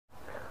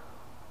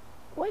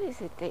What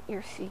is it that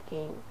you're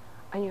seeking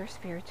on your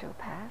spiritual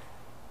path?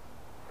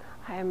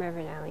 Hi, I'm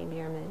Reverend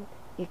Bierman.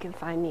 You can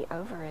find me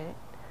over at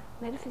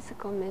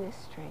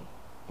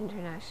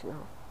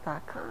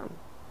MetaphysicalMinistryInternational.com.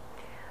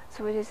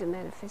 So what is a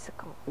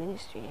metaphysical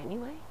ministry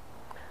anyway?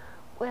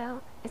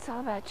 Well, it's all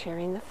about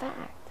sharing the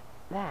fact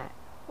that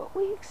what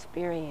we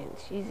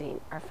experience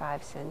using our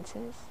five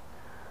senses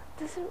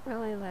doesn't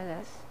really let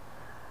us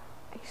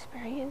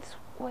experience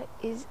what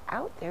is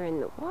out there in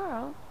the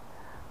world,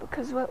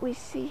 because what we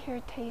see,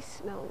 hear, taste,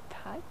 smell, and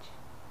touch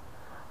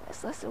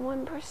is less than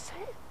 1%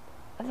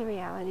 of the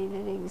reality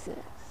that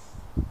exists.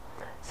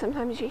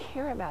 Sometimes you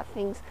hear about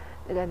things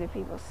that other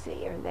people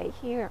see, or they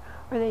hear,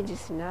 or they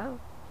just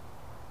know.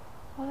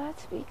 Well,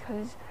 that's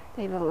because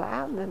they've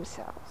allowed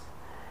themselves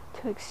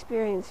to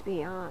experience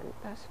beyond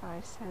those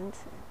five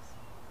senses.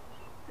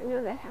 I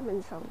know that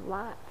happens a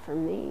lot for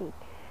me,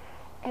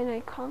 and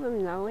I call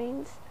them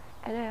knowings,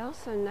 and I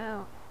also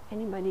know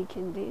anybody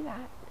can do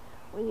that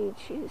when you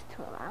choose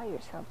to allow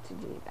yourself to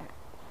do that.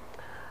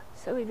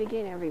 So we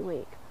begin every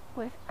week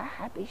with a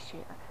happy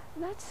share.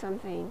 And that's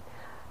something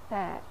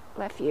that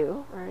left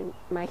you, or in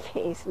my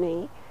case,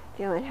 me,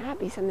 feeling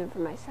happy, something for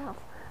myself.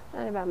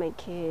 Not about my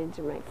kids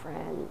or my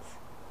friends,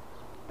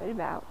 but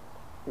about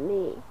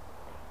me.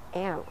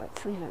 And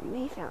what's leaving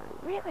me feeling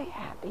really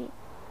happy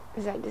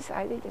is I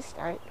decided to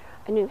start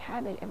a new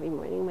habit every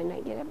morning. When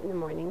I get up in the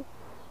morning,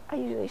 I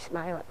usually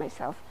smile at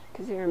myself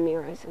because there are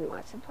mirrors in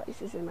lots of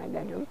places in my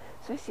bedroom.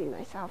 So I see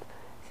myself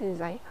as soon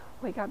as I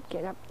wake up,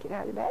 get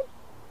out of bed.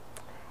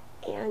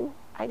 And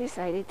I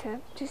decided to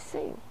just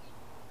sing.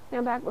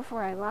 Now, back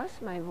before I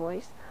lost my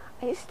voice,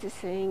 I used to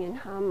sing and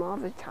hum all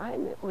the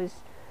time. It was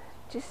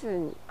just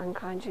an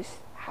unconscious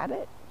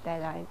habit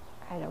that I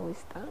had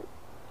always done.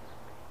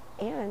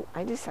 And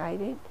I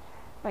decided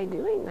by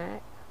doing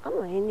that, I'm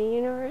letting the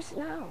universe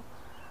know,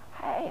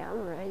 hey,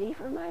 I'm ready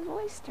for my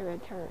voice to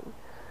return.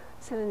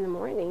 So in the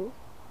morning,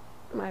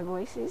 my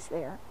voice is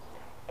there.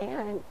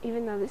 And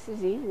even though this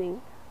is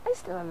evening, I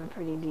still have a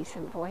pretty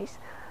decent voice.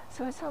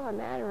 So it's all a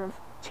matter of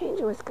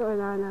changing what's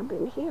going on up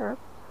in here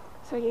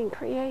so I can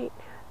create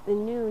the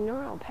new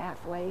neural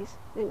pathways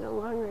that no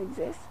longer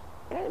exist.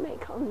 I've got to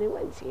make whole new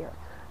ones here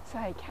so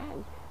I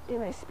can do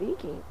my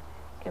speaking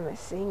and my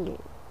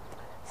singing.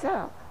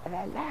 So I've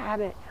had the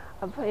habit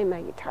of playing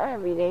my guitar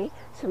every day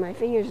so my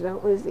fingers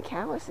don't lose the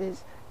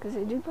calluses, because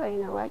I do play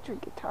an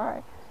electric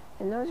guitar,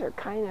 and those are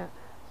kind of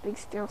big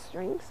steel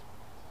strings.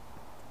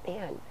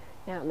 And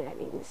now I'm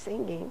adding the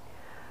singing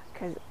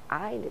because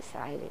I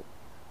decided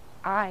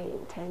I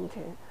intend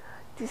to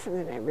do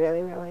something I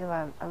really, really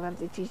love. I love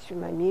to teach through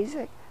my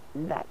music.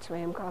 That's why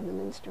I'm called the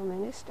Minstrel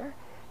Minister.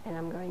 And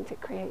I'm going to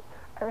create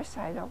a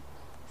recital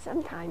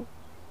sometime,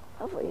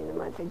 hopefully in the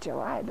month of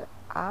July, but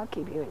I'll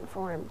keep you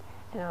informed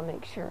and I'll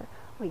make sure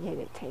we get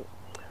it taped.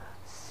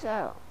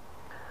 So,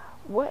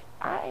 what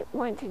I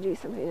want to do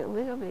something a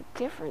little bit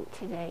different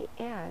today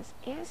is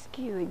ask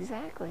you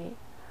exactly,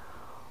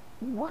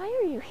 why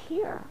are you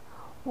here?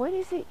 What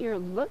is it you're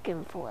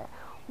looking for?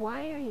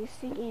 Why are you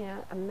seeking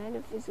out a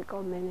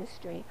metaphysical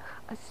ministry,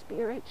 a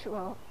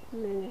spiritual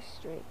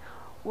ministry?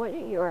 What are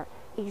your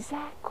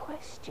exact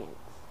questions?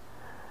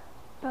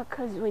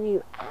 Because when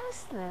you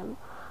ask them,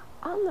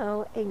 I'll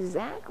know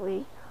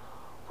exactly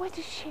what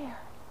to share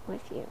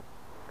with you.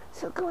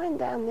 So go on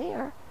down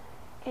there,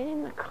 and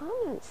in the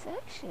comment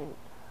section,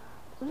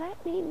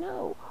 let me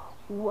know,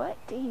 what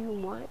do you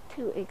want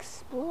to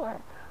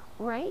explore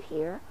right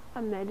here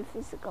on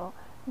Metaphysical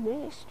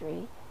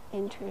Ministry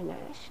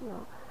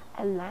International.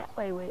 And that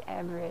way,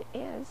 whatever it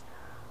is,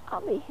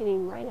 I'll be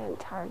hitting right on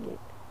target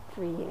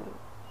for you.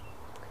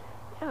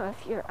 Now,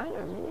 if you're on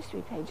our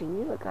ministry page and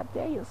you look up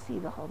there, you'll see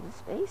the Hold the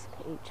Space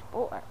page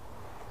 4.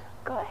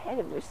 Go ahead,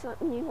 if there's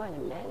something you want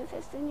to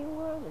manifest in your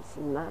world that's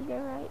not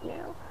there right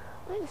now,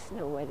 let us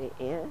know what it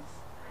is.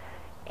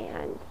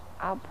 And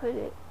I'll put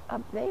it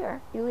up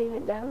there. You leave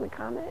it down in the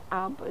comment,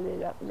 I'll put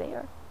it up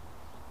there.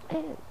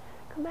 And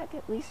come back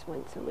at least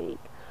once a week.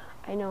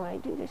 I know I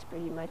do this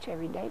pretty much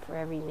every day for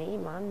every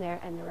name on there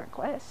and the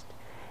request.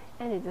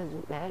 And it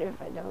doesn't matter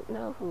if I don't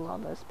know who all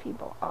those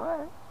people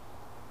are.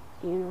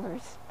 The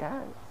universe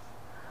does.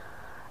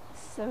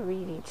 So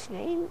read each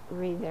name,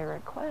 read their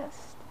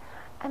request,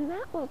 and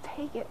that will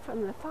take it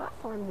from the thought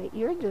form that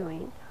you're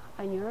doing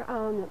on your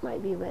own that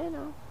might be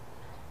little.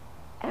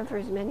 And for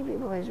as many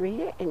people as read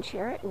it and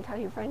share it and tell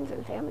your friends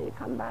and family to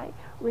come by,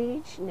 read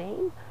each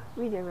name,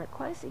 read their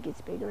request, it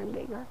gets bigger and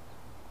bigger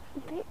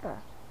and bigger.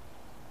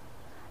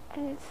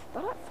 And it's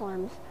thought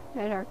forms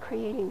that are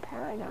creating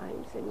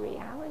paradigms and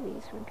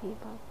realities for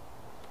people.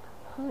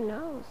 Who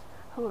knows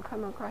who will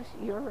come across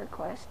your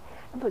request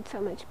and put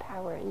so much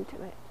power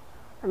into it,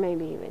 or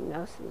maybe even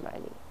know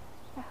somebody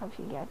to help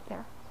you get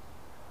there.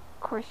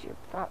 Of course, your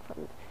thought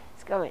form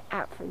is going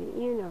out for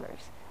the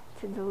universe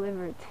to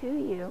deliver to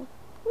you,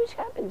 which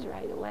happens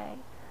right away.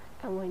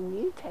 And when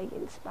you take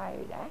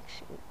inspired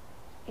action,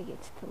 it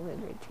gets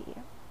delivered to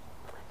you.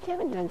 If you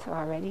haven't done so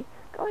already,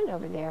 go on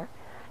over there.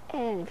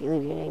 And if you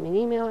leave your name and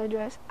email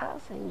address, I'll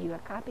send you a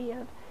copy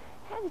of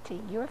How to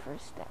Take Your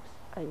First Steps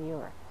on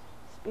Your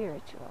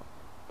Spiritual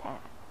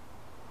path.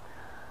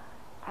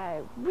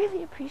 I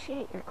really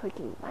appreciate your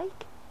clicking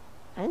like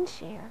and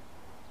share,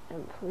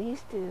 and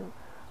please do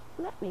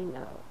let me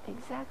know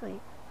exactly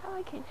how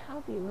I can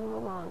help you move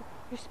along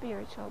your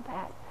spiritual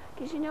path.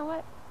 Because you know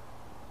what?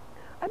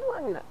 I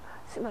belong to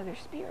some other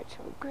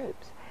spiritual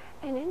groups,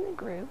 and in the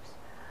groups,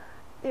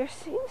 there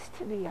seems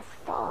to be a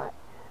thought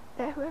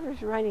that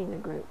whoever's running the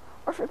group,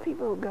 or for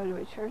people who go to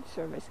a church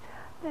service,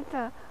 that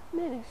the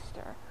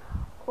minister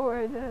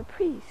or the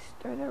priest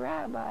or the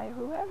rabbi,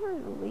 whoever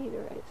the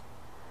leader is,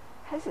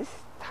 has this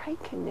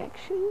tight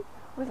connection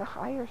with a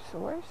higher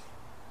source.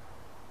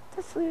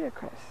 That's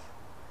ludicrous.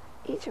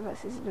 Each of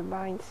us is a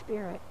divine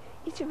spirit.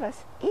 Each of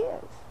us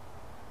is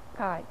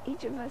God.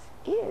 Each of us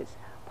is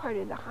part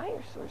of the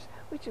higher source,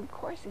 which of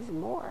course is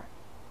more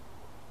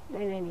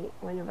than any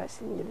one of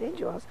us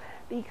individuals,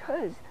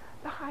 because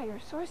the higher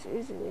source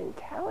is an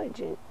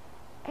intelligent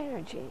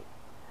energy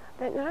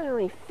that not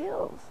only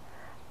fills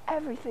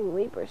everything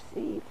we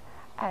perceive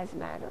as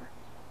matter,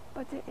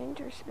 but the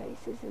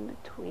interspaces in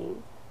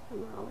between the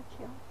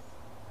molecules.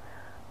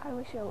 I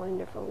wish you a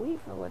wonderful week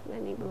filled with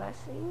many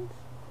blessings,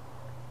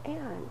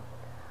 and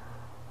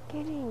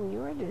getting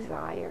your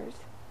desires,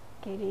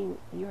 getting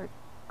your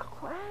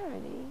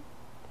clarity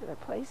to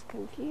replace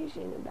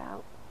confusion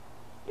about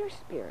your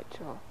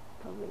spiritual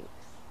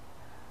beliefs.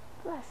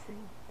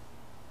 Blessings.